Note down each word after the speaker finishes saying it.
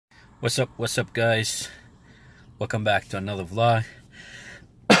What's up guys? Welcome back to another vlog.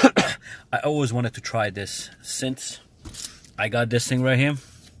 I always wanted to try this since I got this thing right here.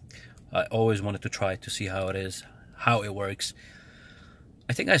 I always wanted to try to see how it is, how it works.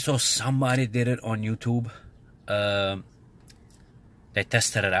 I think I saw somebody did it on YouTube. They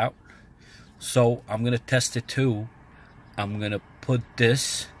tested it out, so I'm gonna test it too. I'm gonna put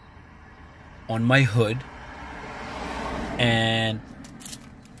this on my hood and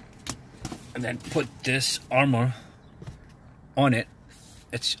then put this armor on it.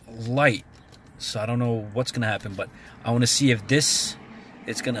 It's light, so I don't know what's gonna happen, but I want to see if this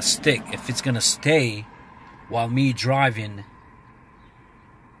is gonna stick, if it's gonna stay while me driving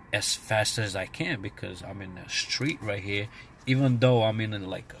as fast as I can, because I'm in a street right here. Even though I'm in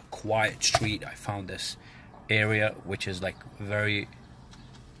like a quiet street, I found this area which is like very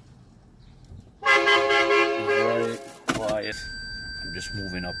quiet. I'm just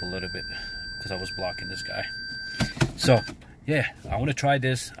moving up a little bit because I was blocking this guy. So yeah, I want to try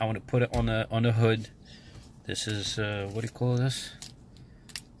this. I want to put it on the hood. This is what do you call this?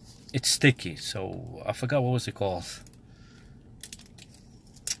 It's sticky, so I forgot what was it called.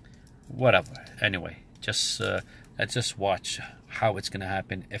 Whatever. Anyway, just let's just watch how it's gonna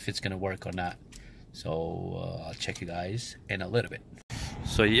happen, if it's gonna work or not. So I'll check you guys in a little bit.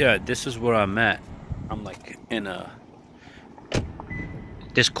 So yeah, this is where I'm at. I'm like in a,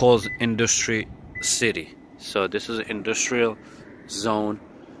 this calls Industry City. So this is an industrial zone.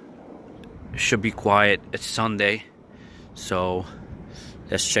 It should be quiet. It's Sunday, so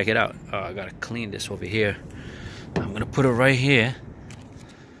let's check it out. I gotta clean this over here. I'm gonna put it right here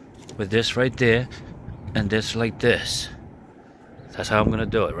with this right there and this like this. That's how I'm gonna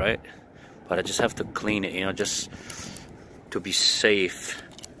do it, right? But I just have to clean it, you know, just to be safe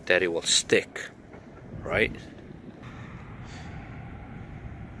that it will stick, right?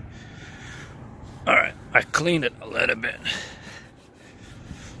 Alright, I cleaned it a little bit.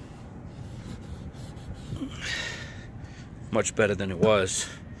 Much better than it was.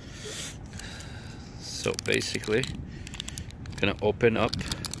 So basically, I'm gonna open up.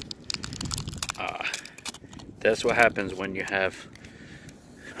 That's what happens when you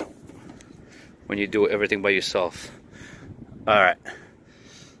do everything by yourself. Alright,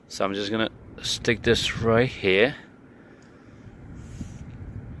 so I'm just gonna stick this right here.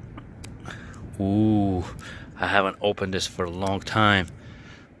 Ooh, I haven't opened this for a long time.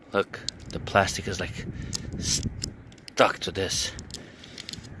 Look, the plastic is like stuck to this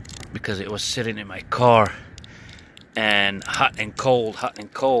because it was sitting in my car and hot and cold.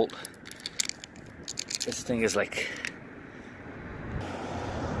 This thing is like,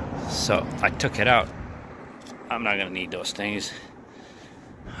 so I took it out. I'm not gonna need those things.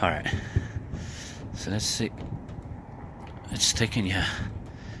 Alright, so let's see. It's sticking, yeah.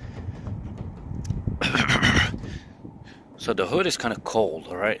 So the hood is kind of cold,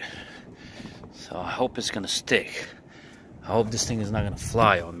 alright? So I hope it's gonna stick. I hope this thing is not gonna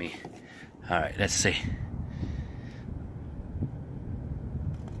fly on me. Alright, let's see.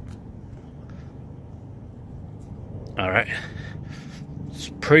 Alright. It's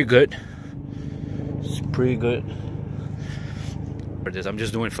pretty good. It's pretty good. I'm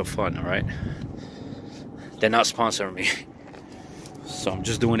just doing it for fun, alright? They're not sponsoring me. So I'm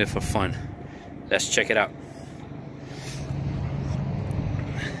just doing it for fun. Let's check it out.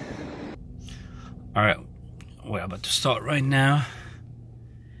 Alright, we're about to start right now.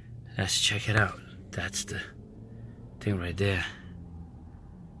 Let's check it out. That's the thing right there.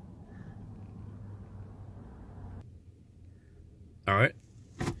 Alright,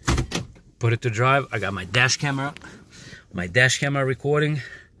 put it to drive. I got my dash camera recording.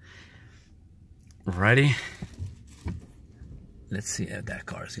 Ready? Let's see if that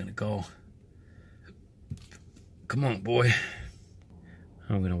car is gonna go. Come on, boy.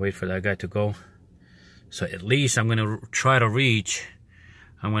 I'm gonna wait for that guy to go. So at least I'm gonna try to reach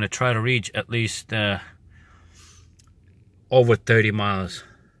at least over 30 miles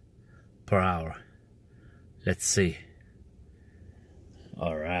per hour. Let's see.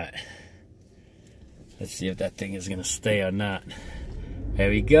 All right. Let's see if that thing is gonna stay or not. There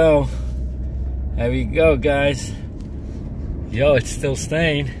we go. There we go, guys. Yo, it's still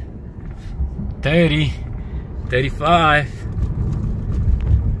staying. 30, 35.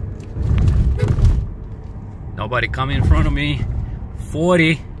 Nobody coming in front of me.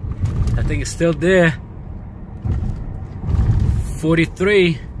 40. That thing is still there.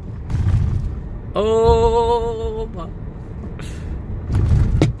 43. Oh my.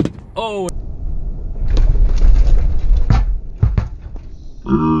 Oh.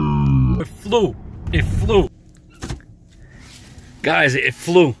 It flew. Guys, it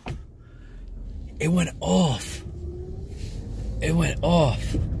flew. It went off. It went off.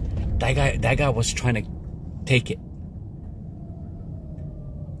 That guy was trying to take it.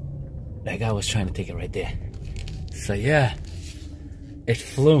 That guy was trying to take it right there. So yeah, it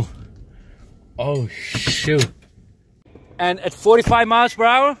flew. Oh shoot. And at 45 miles per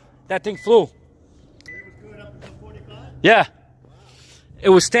hour, that thing flew. It was going up to 45? Yeah. Wow. It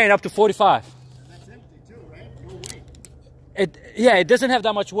was staying up to 45. And that's empty too, right? No weight. Yeah, it doesn't have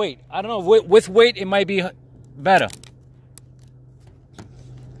that much weight. I don't know, with weight it might be better.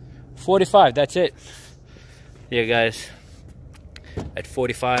 45, that's it. Yeah, guys. At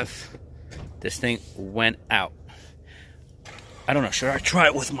 45, this thing went out. I don't know, should I try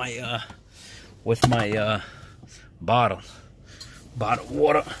it with my bottle of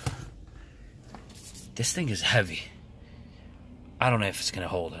water? This thing is heavy. I don't know if it's gonna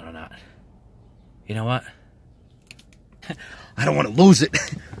hold it or not. You know what? I don't want to lose it.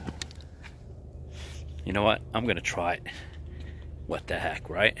 You know what? I'm gonna try it. What the heck,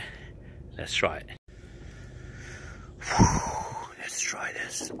 right? Let's try it. Whew, let's try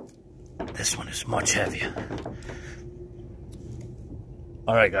this. This one is much heavier.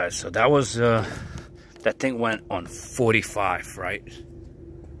 All right, guys. So that was that thing went on 45, right?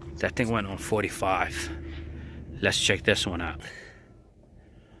 That thing went on 45. Let's check this one out.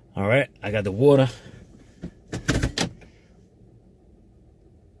 All right, I got the water.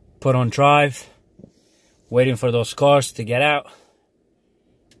 Put on drive. Waiting for those cars to get out.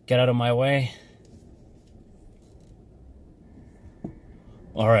 Get out of my way.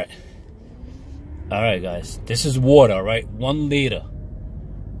 All right. All right, guys. This is water, right? 1 liter.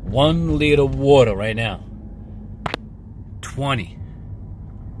 1 liter of water right now. 20.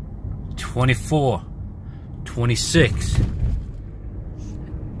 24. 26.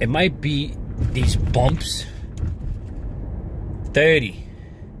 It might be these bumps. 30.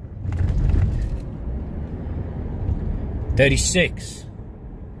 36.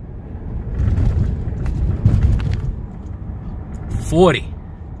 40.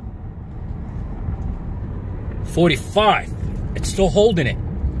 45. It's still holding it.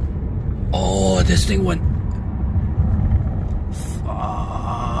 Oh, this thing went.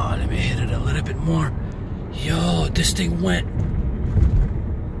 Let me hit it a little bit more. Yo, this thing went.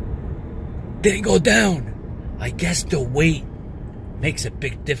 Didn't go down. I guess the weight makes a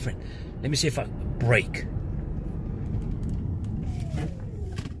big difference. Let me see if I brake.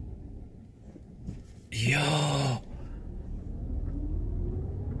 Yo.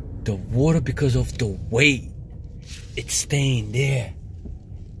 The water, because of the weight, it's staying there.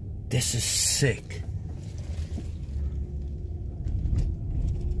 This is sick.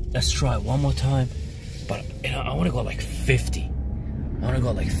 Let's try it one more time. But I want to go like 50. I want to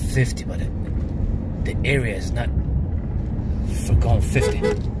go like 50, but the area is not for going 50.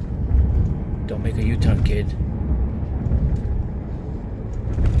 Don't make a U-turn, kid.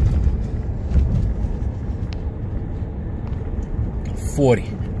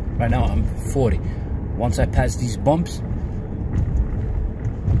 $40. Right now I'm 40. Once I pass these bumps,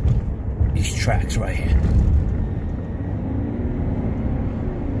 these tracks right here.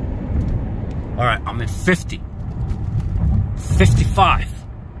 All right, I'm at 50. 55.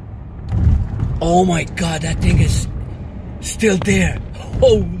 Oh my God, that thing is still there.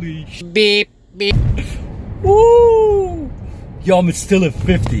 Holy beep, beep. Woo! Yo, I'm still at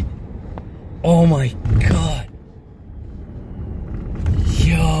 50. Oh my God.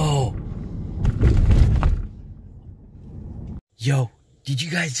 Yo. Yo, did you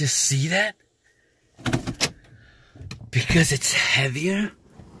guys just see that? Because it's heavier,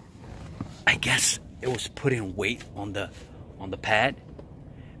 I guess it was putting weight on the pad.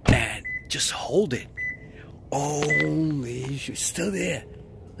 And just hold it. Holy shit, still there.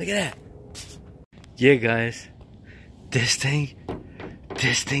 Look at that. Yeah, guys. This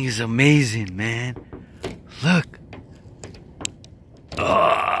thing is amazing, man. Look.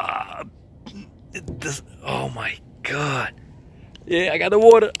 Oh my God. Yeah, I got the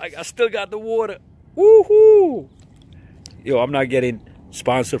water. I still got the water. Woohoo! Yo, I'm not getting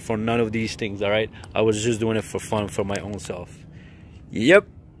sponsored for none of these things, all right? I was just doing it for fun, for my own self. Yep.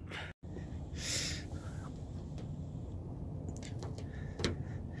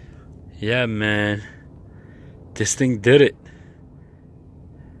 Yeah, man. This thing did it.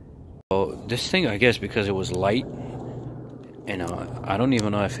 Oh, this thing, I guess, because it was light, and I don't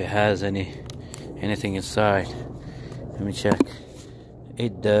even know if it has anything inside. Let me check.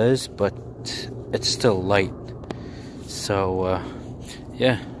 It does, but it's still light. So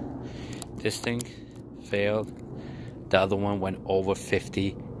yeah, this thing failed. The other one went over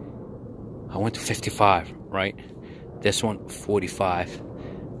 50. I went to 55, right? This one 45,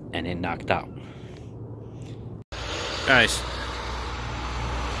 and it knocked out. Guys,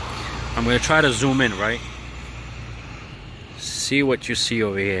 I'm gonna try to zoom in, right? See what you see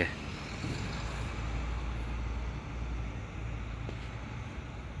over here.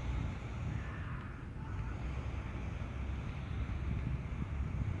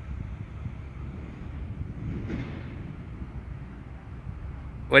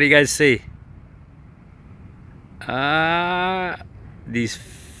 What do you guys see? These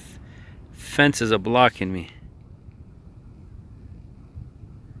fences are blocking me.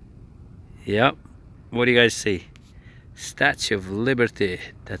 Yep. What do you guys see? Statue of Liberty.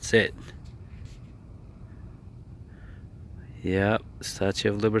 That's it. Yep. Statue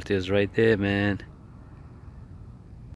of Liberty is right there, man.